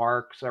Delaware,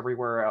 Parks,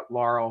 everywhere at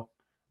Laurel,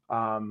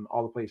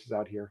 all the places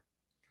out here.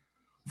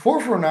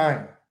 4 for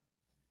 9.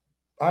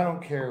 I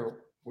don't care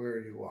where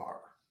you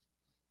are.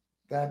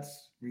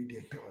 That's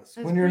ridiculous.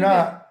 That's when you're pretty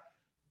not,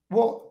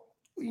 well,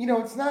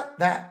 it's not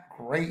that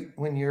great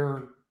when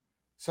you're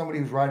somebody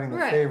who's riding the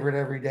Right. favorite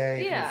every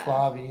day, Yeah. for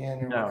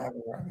Flavian or No. whatever.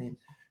 I mean,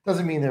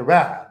 doesn't mean they're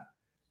bad.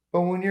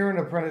 But when you're an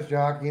apprentice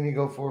jockey and you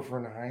go 4 for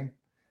 9,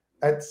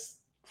 that's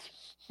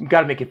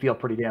Got to make it feel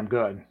pretty damn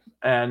good.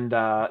 And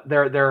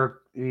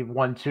he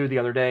won 2 the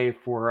other day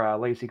for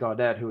Lacey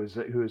Gaudet, who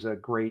is a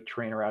great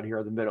trainer out here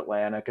in the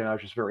Mid-Atlantic, and I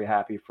was just very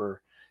happy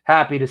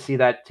to see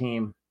that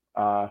team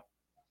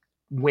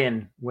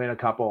win a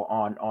couple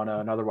on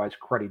an otherwise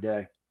cruddy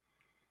day.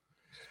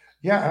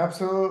 yeah,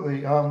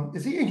 absolutely.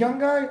 Is he a young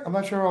guy? I'm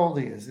not sure how old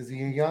he is. Is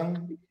he a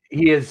young?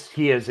 He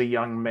is a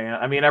young man.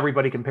 I mean,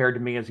 everybody compared to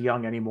me is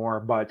young anymore,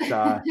 but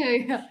Yeah.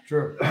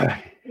 True.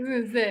 It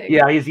was sick.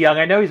 yeah, he's young.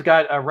 I know he's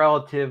got a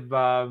relative,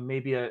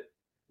 maybe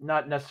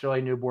not necessarily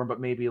a newborn, but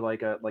maybe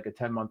like a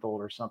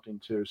 10-month-old or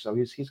something too. So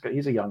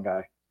he's a young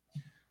guy.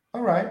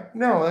 All right.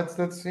 No, that's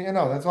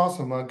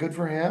awesome. Good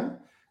for him,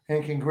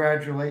 and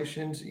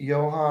congratulations,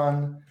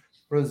 Johan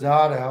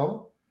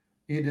Rosado.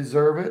 You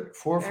deserve it.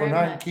 4 for Very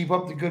 9. much. Keep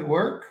up the good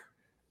work,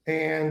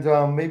 and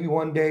maybe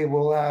one day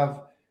we'll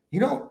have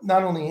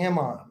not only him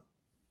on.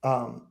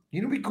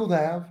 It'd be cool to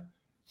have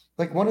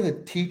like one of the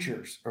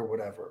teachers or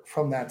whatever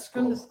from that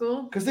school. From the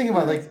school. Because think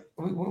about it, like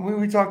when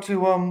we talked to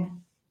great.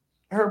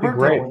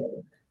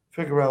 Herberto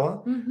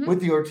Figueroa Mhm. with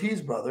the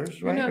Ortiz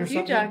brothers, I right? know or a few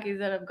something. jockeys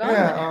that have gone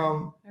Yeah, there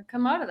or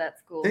come out of that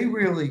school. they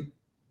really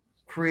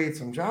create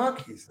some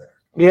jockeys there.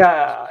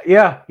 Yeah.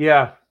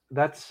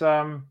 That's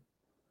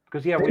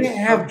because They didn't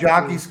have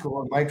jockey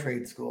school in my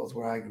trade schools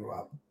where I grew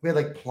up. We had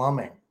like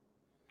plumbing.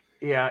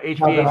 Yeah, Not that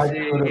I could HVAC.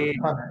 have done it,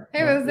 Hey,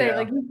 but- Jose, Yeah.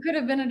 like you could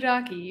have been a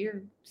jockey.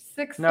 You're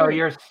 6'3". No,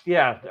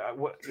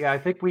 I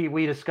think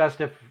we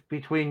discussed if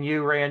between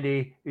you,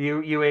 Randy,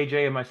 you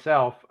AJ, and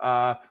myself,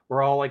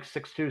 we're all like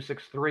 6'2",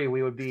 6'3",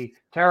 we would be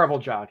terrible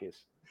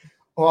jockeys.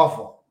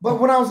 awful. But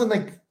when I was in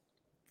like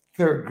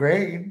 3rd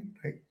grade,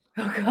 like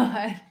Oh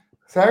God.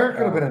 Sarah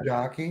could have been a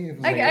jockey. If it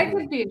was I me.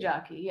 could be a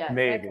jockey. Yes, I could.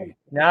 Maybe.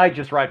 Now I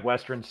just ride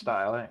Western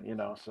style,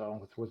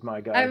 so with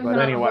my guy. I've But been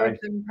on a anyway, horse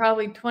in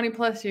probably 20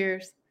 plus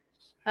years.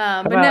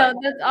 But about- no,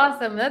 that's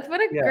awesome. That's what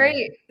a Yeah.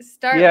 great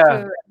start Yeah.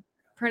 to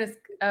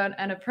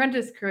an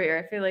apprentice career.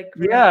 I feel like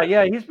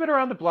yeah, he's been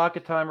around the block a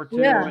time or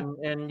two, Yeah.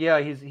 and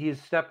he's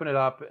stepping it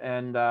up.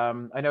 And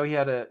I know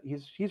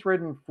he's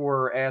ridden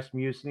for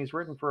Asmussen. He's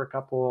ridden for a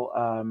couple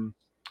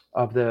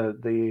of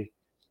the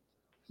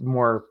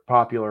more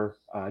popular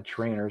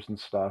trainers and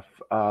stuff.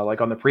 Like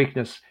on the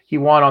Preakness, he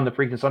won on the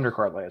Preakness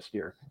undercard last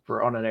year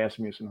on an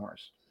Asmussen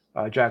horse,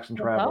 Jackson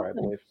That's Traveler, I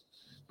awesome. believe.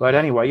 But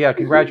anyway, yeah,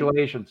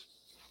 congratulations.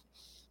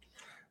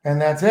 And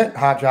that's it.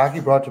 Hot Jockey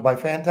brought to you by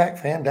Fantac,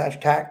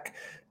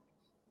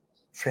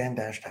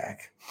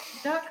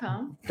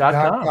 fan-tac.com.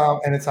 .com.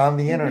 And it's on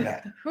the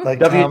internet. Whew. Like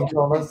W- Tom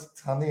told us,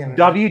 it's on the internet.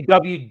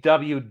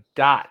 www.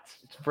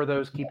 For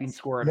those keeping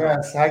score at home.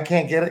 Yes, I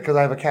can't get it because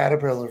I have a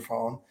Caterpillar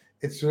phone.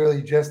 It's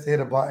really just hit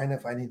a button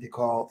if I need to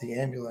call the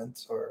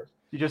ambulance or.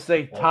 You just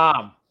say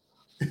Tom.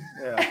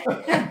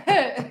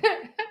 Yeah.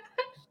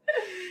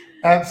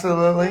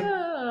 Absolutely.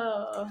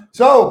 Oh.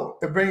 So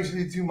it brings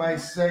me to my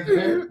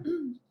segment,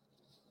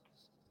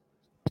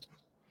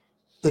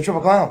 the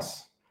Triple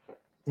Clowns,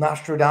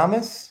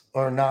 Nostradamus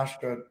or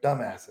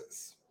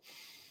Nostradamuses.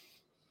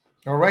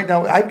 Now, right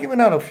now, I've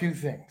given out a few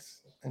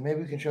things, and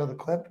maybe we can show the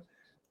clip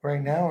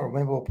right now, or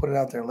maybe we'll put it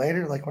out there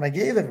later, like when I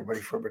gave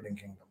everybody Forbidden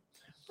Kingdom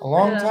a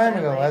long Put it out time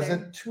there ago as a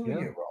later.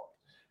 2-year-old.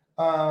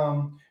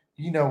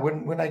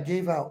 When I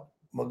gave out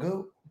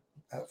Magoo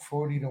at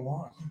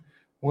 40-1,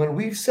 when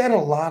we've said a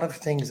lot of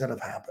things that have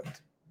happened,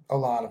 a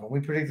lot of them. We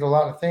predicted a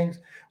lot of things.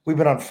 We've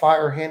been on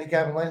fire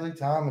handicapping lately.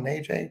 Tom and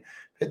AJ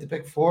hit the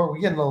pick 4.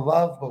 We get no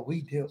love, but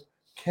we do.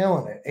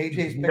 Killing it.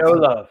 AJ's No picking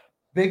love.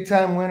 big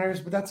time winners,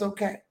 but that's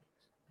okay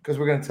because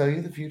we're going to tell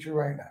you the future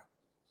right now.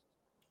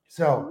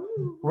 So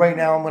right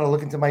now I'm going to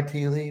look into my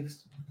tea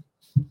leaves.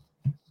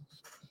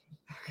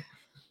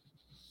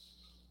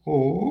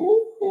 Oh.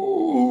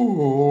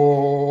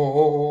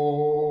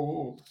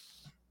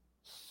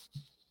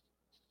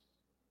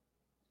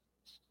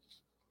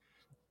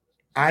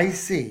 I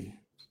see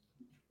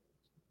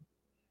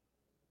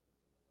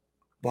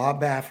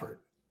Bob Baffert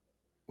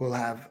will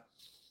have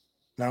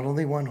not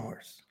only one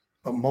horse,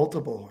 but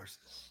multiple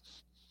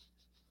horses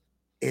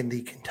in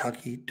the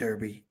Kentucky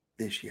Derby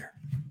this year.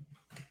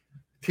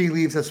 Tea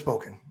leaves have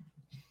spoken.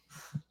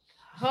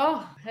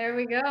 Oh, there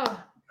we go.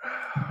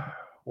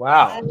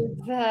 Wow.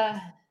 That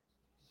is,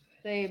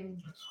 they.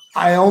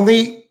 I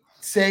only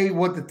say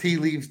what the tea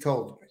leaves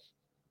told me.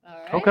 All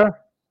right. Okay.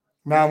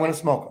 Now I'm going to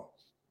smoke them.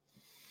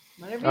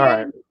 Whatever All you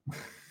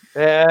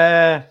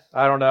right.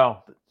 I don't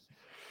know.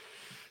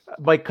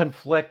 Might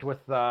conflict with.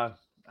 I'm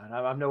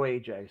no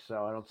AJ,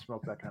 so I don't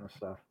smoke that kind of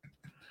stuff.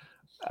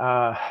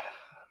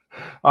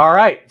 All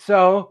right.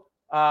 So,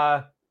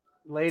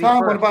 ladies Tom,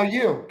 first. what about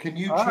you? Can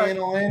you All right.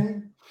 channel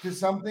in to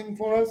something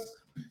for us?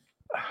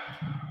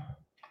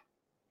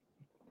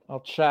 I'll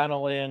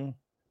channel in.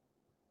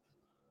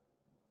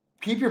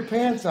 Keep your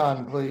pants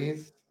on,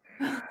 please.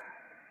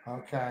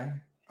 Okay.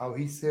 Oh,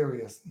 he's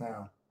serious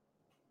now.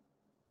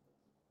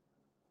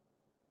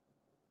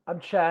 I'm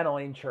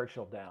channeling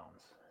Churchill Downs.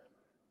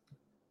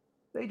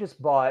 They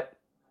just bought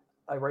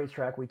a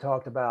racetrack we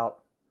talked about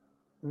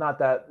not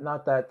that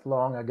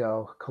long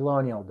ago,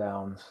 Colonial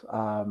Downs,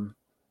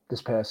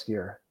 this past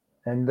year.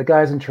 And the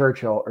guys in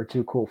Churchill are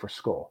too cool for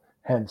school.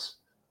 Hence,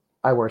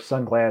 I wear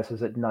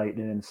sunglasses at night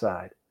and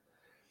inside.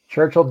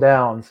 Churchill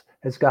Downs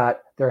has got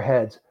their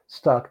heads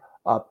stuck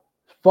up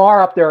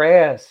far up their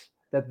ass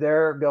that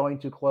they're going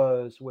to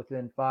close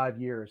within 5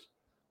 years,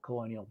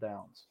 Colonial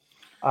Downs.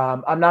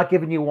 I'm not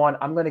giving you one.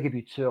 I'm going to give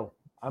you two.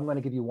 I'm going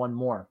to give you one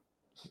more.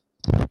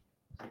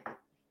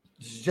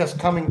 It's just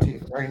coming to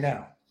you right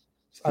now.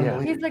 It's Yeah.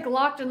 unbelievable. He's like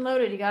locked and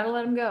loaded. You got to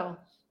let him go.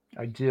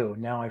 I do.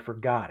 Now I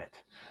forgot it.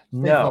 Stay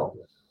No.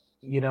 focused.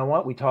 You know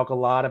what? We talk a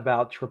lot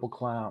about Triple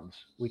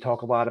Clowns. We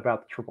talk a lot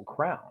about the Triple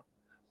Crown.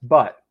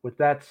 But with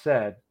that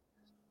said,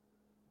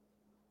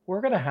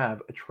 we're going to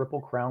have a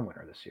Triple Crown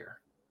winner this year.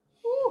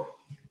 Ooh.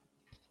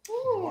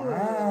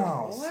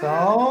 Wow. Wow.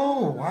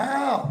 So,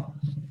 wow.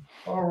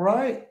 All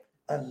right.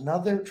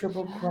 Another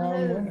Triple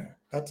Crown winner.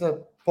 That's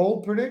a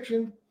bold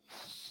prediction.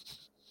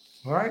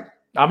 All right.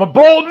 I'm a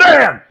bold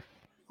man.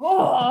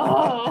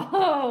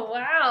 Oh,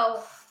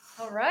 wow.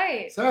 All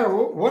right. Sarah,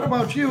 what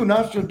about you,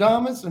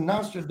 Nostradamus and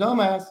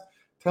Nostradamus?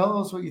 Tell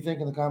us what you think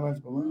in the comments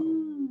below.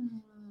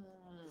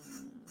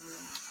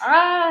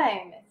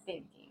 I'm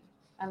thinking.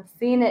 I'm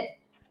seeing it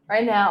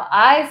right now.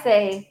 I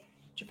say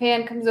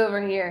Japan comes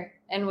over here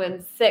and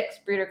wins 6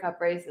 Breeder Cup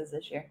races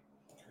this year.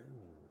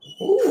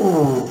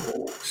 Ooh,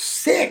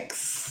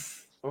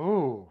 6.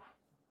 Ooh,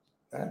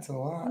 That's a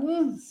lot.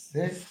 Mm.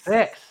 6.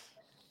 6.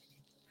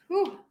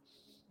 Whew.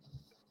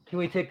 Can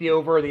we take the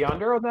over or the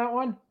under on that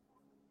one?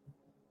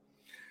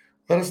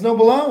 Let us know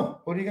below.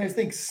 What do you guys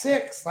think?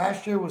 6.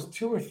 Last year was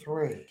 2 or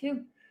 3.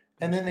 2.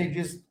 And then they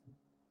just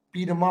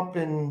beat them up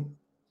in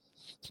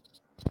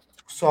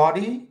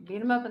Saudi.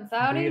 Beat him up in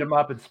Saudi. Beat them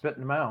up and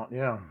spitting them out.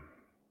 Yeah.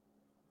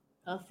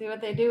 I'll see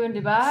what they do in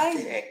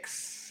Dubai.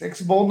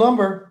 Six bold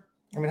number.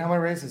 I mean, how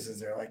many races is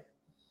there? Like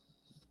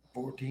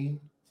 14?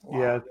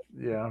 Wow.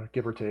 Yeah,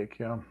 give or take.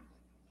 Yeah.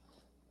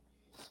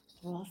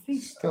 We'll see.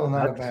 Still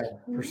not a bad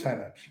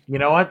percentage. You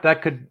know what?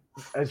 That could,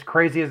 as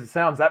crazy as it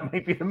sounds, that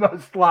might be the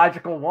most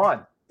logical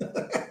one.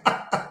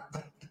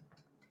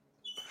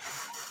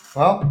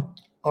 Well,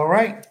 all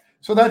right.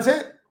 So that's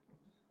it.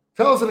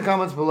 Tell us in the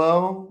comments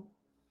below.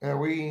 Are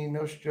we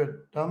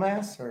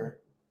Nostradamus or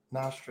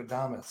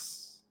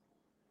Nostradamus?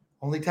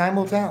 Only time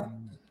will tell.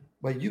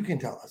 But you can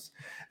tell us.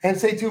 And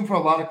stay tuned for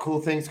a lot of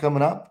cool things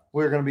coming up.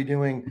 We're going to be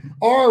doing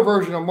our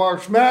version of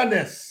March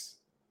Madness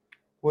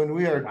when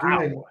we are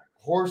doing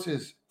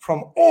horses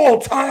from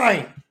all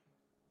time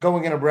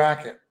going in a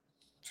bracket.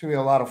 It's going to be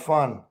a lot of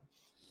fun.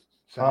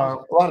 A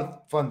lot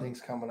of fun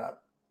things coming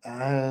up.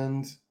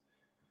 And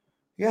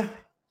yeah,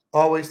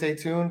 always stay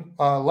tuned.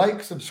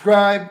 Like,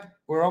 subscribe.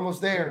 We're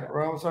almost there.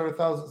 We're almost at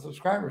 1,000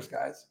 subscribers,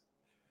 guys.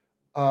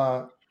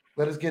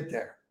 Let us get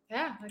there.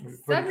 Yeah, like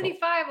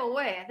 75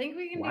 away. I think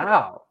we can do it.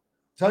 Wow.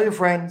 Tell your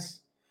friends.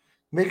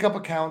 Make up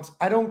accounts.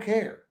 I don't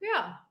care.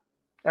 Yeah.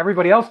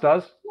 Everybody else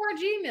does. 4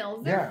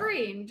 Gmails. They're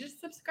free. Just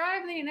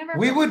subscribe and you never.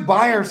 We would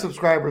buy our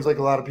subscribers like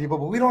a lot of people,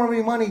 but we don't have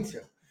any money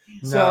to.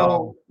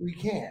 So we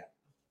can't.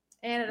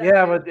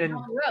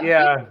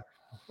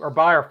 Or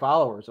buy our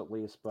followers at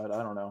least, but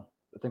I don't know.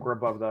 I think we're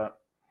above that.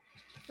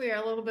 We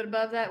are a little bit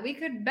above that. We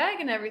could beg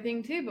and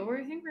everything too, but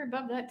I think we're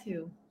above that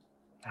too.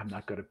 I'm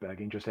not good at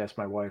begging. Just ask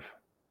my wife.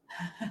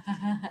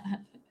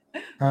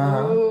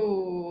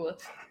 Ooh.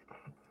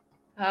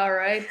 All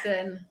right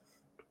then.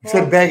 You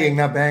said begging,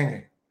 not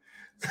banging.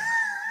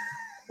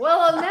 Well,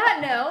 on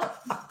that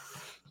note.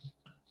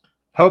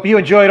 Hope you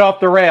enjoyed Off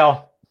the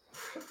Rail.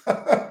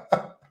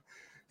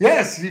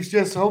 Yes,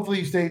 hopefully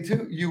you stayed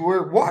tuned. You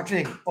were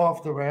watching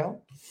Off the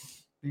Rail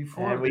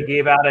before. And we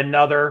gave out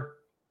another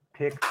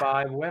Pick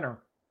 5 winner.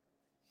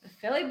 The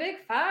Philly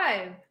Big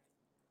 5.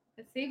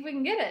 Let's see if we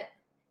can get it.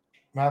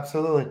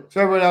 Absolutely.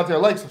 So everyone out there,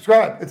 like,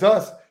 subscribe. It's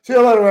us. See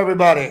you later,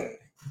 everybody.